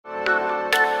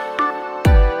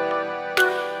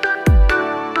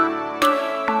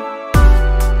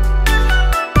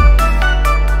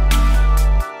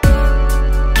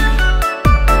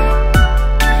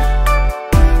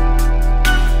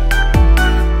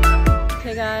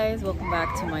guys, welcome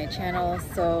back to my channel.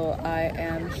 So I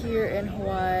am here in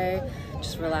Hawaii,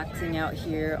 just relaxing out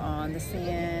here on the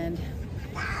sand.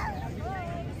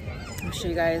 I'll show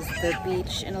you guys the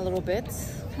beach in a little bit.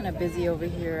 Kind of busy over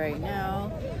here right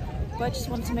now, but I just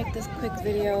wanted to make this quick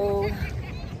video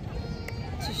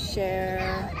to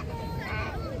share.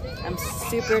 I'm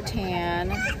super tan.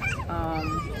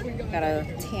 Got a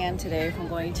tan today from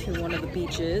going to one of the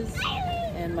beaches,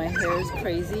 and my hair is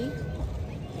crazy.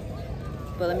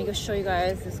 But let me go show you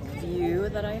guys this view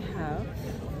that I have.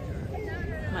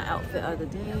 My outfit of the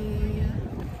day.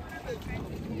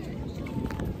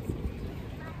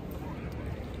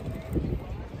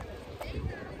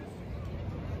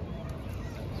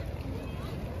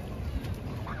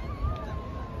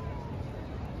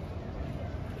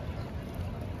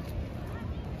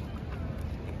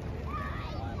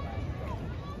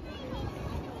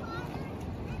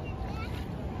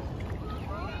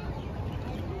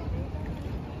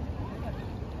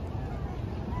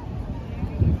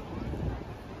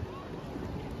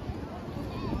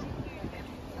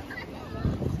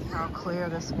 How clear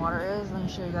this water is. Let me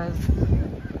show you guys.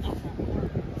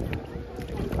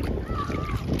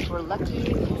 We're lucky we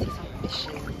can see some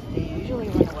fishes. They usually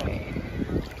run away,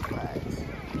 but you guys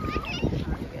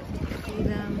can see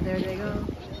them. There they go.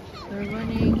 They're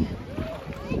running.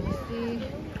 You can see.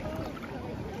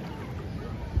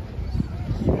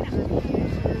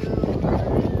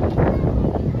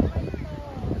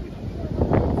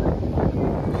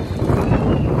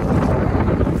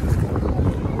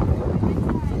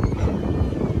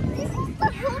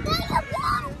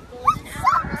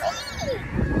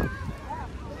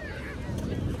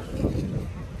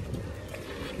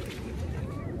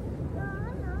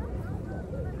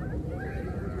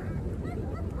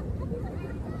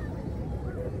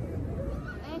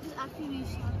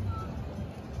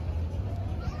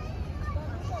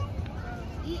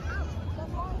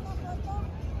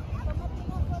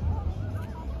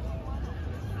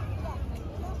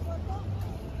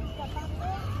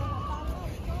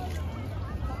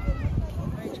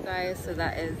 Alright guys, so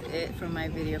that is it for my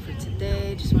video for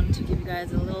today. Just wanted to give you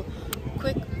guys a little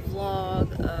quick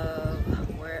vlog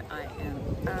of where I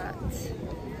am at,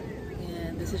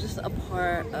 and this is just a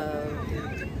part of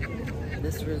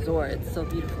this resort. It's so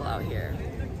beautiful out here.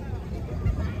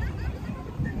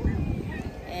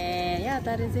 And yeah,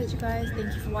 that is it, you guys.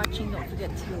 Thank you for watching. Don't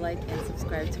forget to like and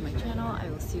subscribe to my channel. I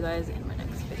will see you guys in my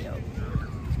next video.